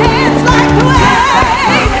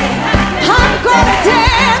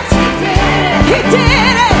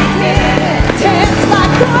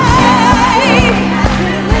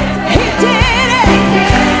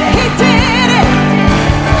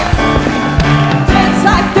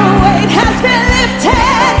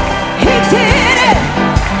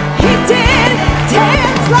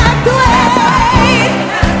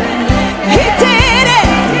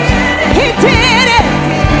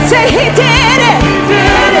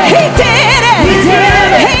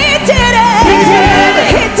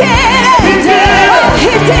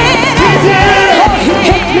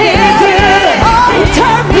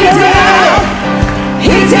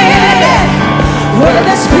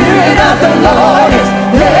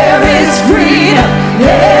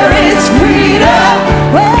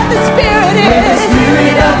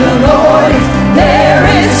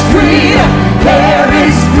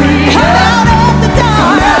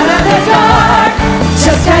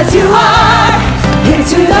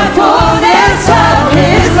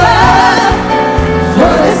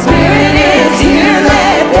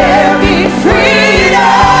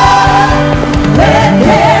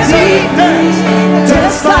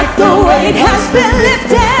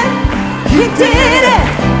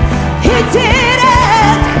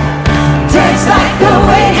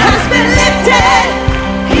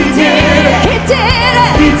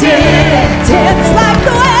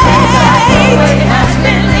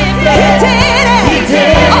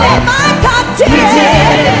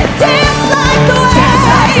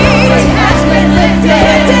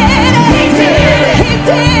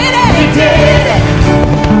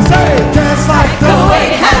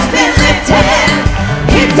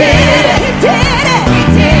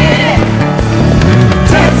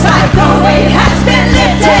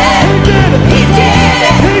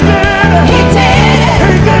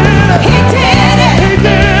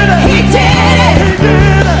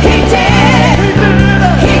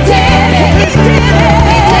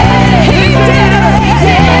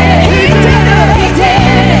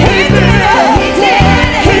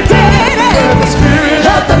 He did it. Where the Spirit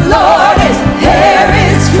Of the Lord is, there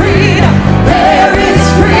is freedom. There is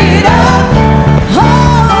freedom. Oh,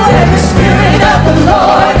 where the Spirit of the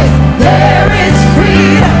Lord is, there is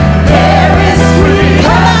freedom. There is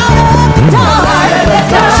freedom. Come out of the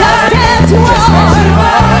dark, just as you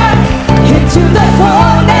are, into the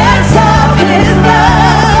fullness of His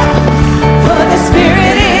love. For the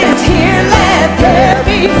Spirit is here. Let there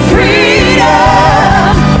be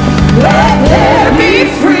freedom. Let there be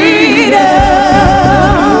freedom.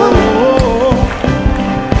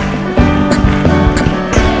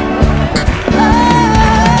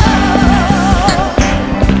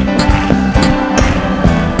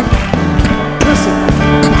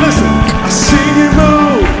 Listen, I see you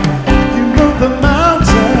move the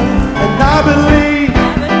mountain, and I believe,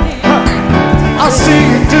 I see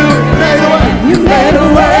you do it, made a way. You made a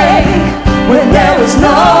way when there was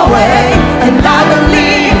no way, and I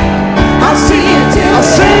believe I see you do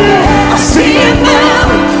it. I see you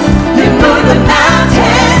move. You move the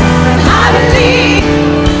mountain, and I believe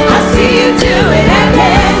I see you do it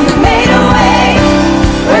again. You made a way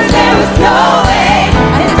when there was no way,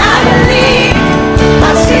 and I believe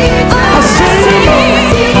I see you do it. I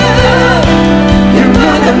see you move. You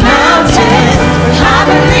move the mountain, I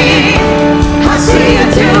believe I see you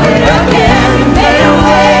do it again. You made a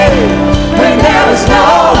way when there was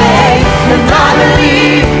no way, and I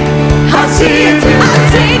believe I see you do it.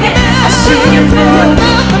 I see you move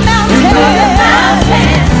the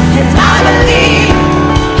mountain, and I believe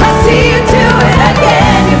I see you do it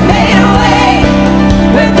again. You made a way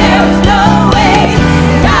when there was no way,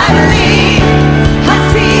 and I believe I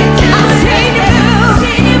see you do it. I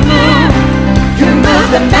see you move. You move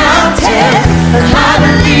the mountain, and I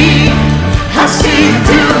believe I see you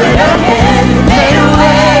do it again. You made a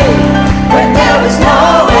way when there was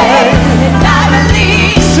no way, and I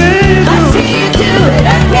believe I see you do it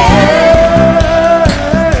again.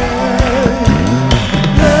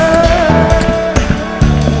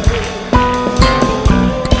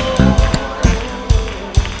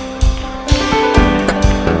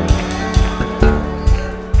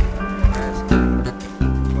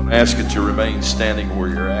 I'm going to ask you to remain standing where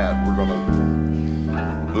you're at. We're going to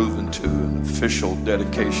move into an official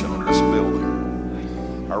dedication of this building.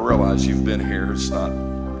 I realize you've been here. It's not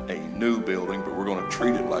a new building, but we're going to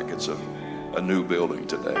treat it like it's a new building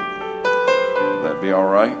today. Would that be all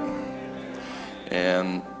right?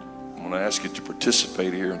 And I'm going to ask you to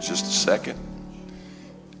participate here in just a second.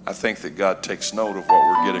 I think that God takes note of what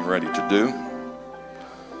we're getting ready to do.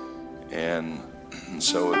 And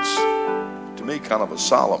so it's, to me, kind of a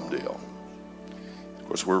solemn deal. Of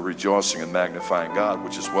course, we're rejoicing and magnifying God,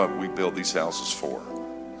 which is what we build these houses for.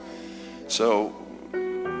 So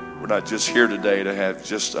we're not just here today to have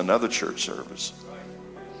just another church service.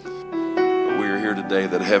 We are here today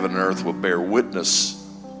that heaven and earth will bear witness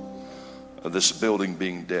of this building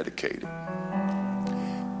being dedicated.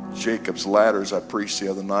 Jacob's Ladder, as I preached the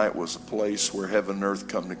other night, was a place where heaven and earth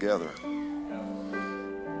come together.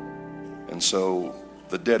 And so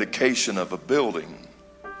the dedication of a building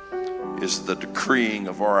is the decreeing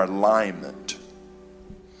of our alignment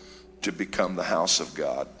to become the house of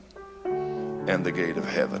God and the gate of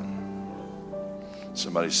heaven.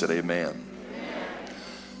 Somebody said amen.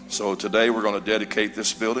 So today we're going to dedicate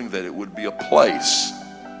this building that it would be a place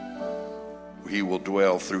where he will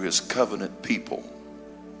dwell through his covenant people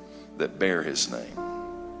that bear his name.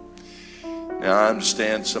 Now I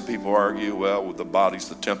understand some people argue, well, the body's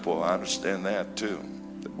the temple. I understand that too,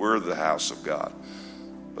 that we're the house of God.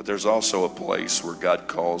 But there's also a place where God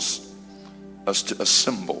calls us to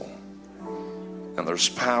assemble. And there's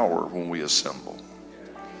power when we assemble.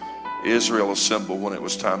 Israel assembled when it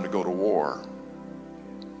was time to go to war.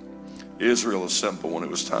 Israel assembled when it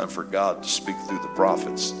was time for God to speak through the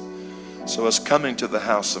prophets. So as coming to the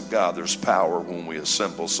house of God, there's power when we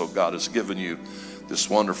assemble. So God has given you this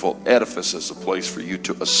wonderful edifice as a place for you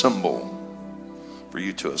to assemble. For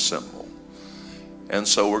you to assemble. And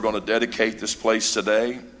so we're going to dedicate this place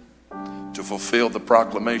today to fulfill the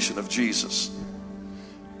proclamation of Jesus.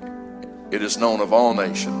 It is known of all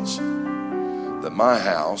nations that my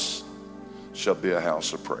house shall be a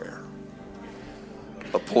house of prayer.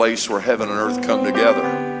 A place where heaven and earth come together.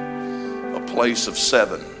 A place of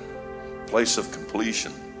 7. A place of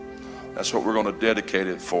completion. That's what we're going to dedicate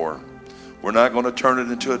it for. We're not going to turn it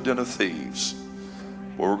into a den of thieves.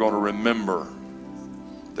 But we're going to remember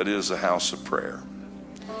that it is a house of prayer.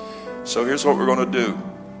 So here's what we're going to do.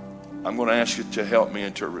 I'm going to ask you to help me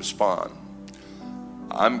and to respond.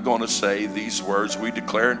 I'm going to say these words. We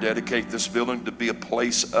declare and dedicate this building to be a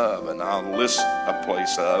place of, and I'll list a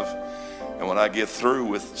place of. And when I get through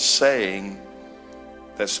with saying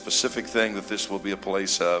that specific thing that this will be a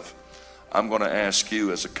place of, I'm going to ask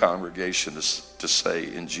you as a congregation to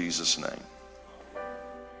say in Jesus' name.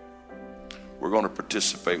 We're going to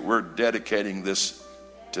participate. We're dedicating this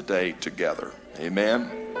today together. Amen.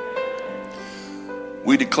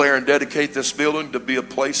 We declare and dedicate this building to be a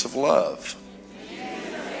place of love.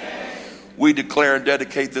 We declare and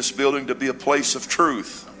dedicate this building to be a place of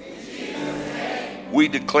truth. We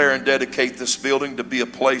declare and dedicate this building to be a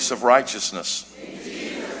place of righteousness.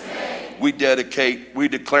 We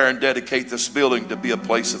declare and dedicate this building to be a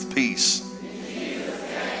place of peace.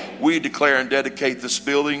 We declare and dedicate this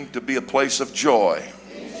building to be a place of joy.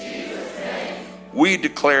 We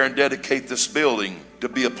declare and dedicate this building to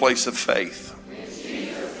be a place of faith.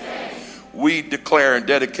 We declare and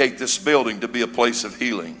dedicate this building to be a place of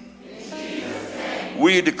healing.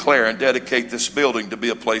 We declare and dedicate this building to be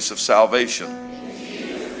a place of salvation.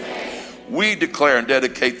 We declare and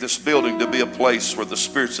dedicate this building to be a place where the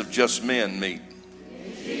spirits of just men meet.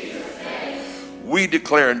 We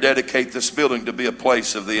declare and dedicate this building to be a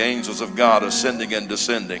place of the angels of God ascending and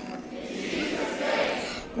descending.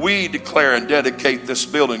 We declare and dedicate this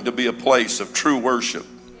building to be a place of true worship.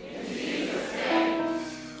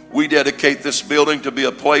 We dedicate this building to be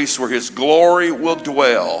a place where his glory will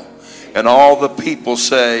dwell. And all the people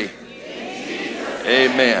say,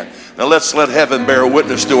 amen. Now let's let heaven bear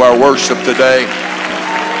witness to our worship today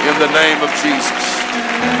in the name of Jesus.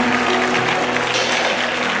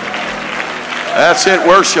 That's it,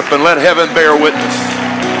 worship, and let heaven bear witness.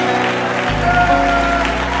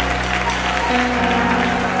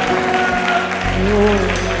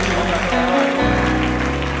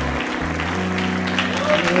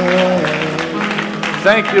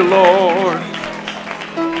 Thank you, Lord.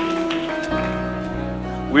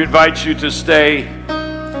 We invite you to stay,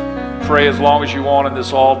 pray as long as you want in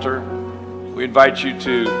this altar. We invite you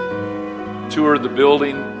to tour the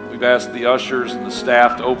building. We've asked the ushers and the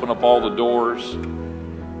staff to open up all the doors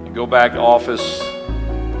and go back to office,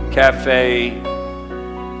 cafe,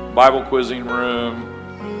 Bible quizzing room.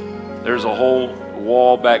 There's a whole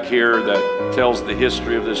wall back here that tells the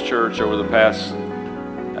history of this church over the past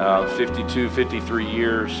 52, 53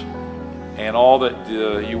 years. And all that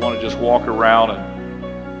you want to just walk around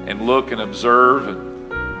and look and observe,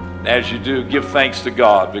 and as you do, give thanks to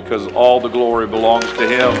God, because all the glory belongs to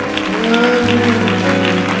him.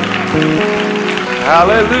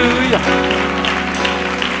 Hallelujah.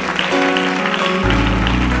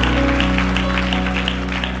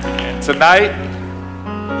 And tonight,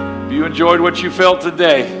 if you enjoyed what you felt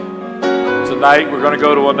today, tonight we're going to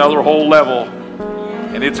go to another whole level,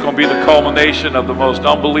 and it's going to be the culmination of the most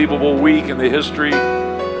unbelievable week in the history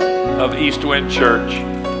of East Wind Church.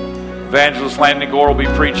 Evangelist Landon Gore will be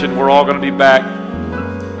preaching. We're all going to be back.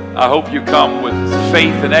 I hope you come with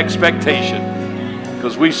faith and expectation,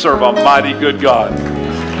 because we serve a mighty good God.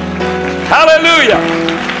 Hallelujah.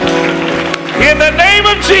 In the name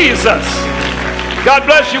of Jesus. God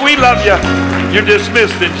bless you. We love you. You're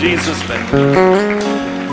dismissed in Jesus' name.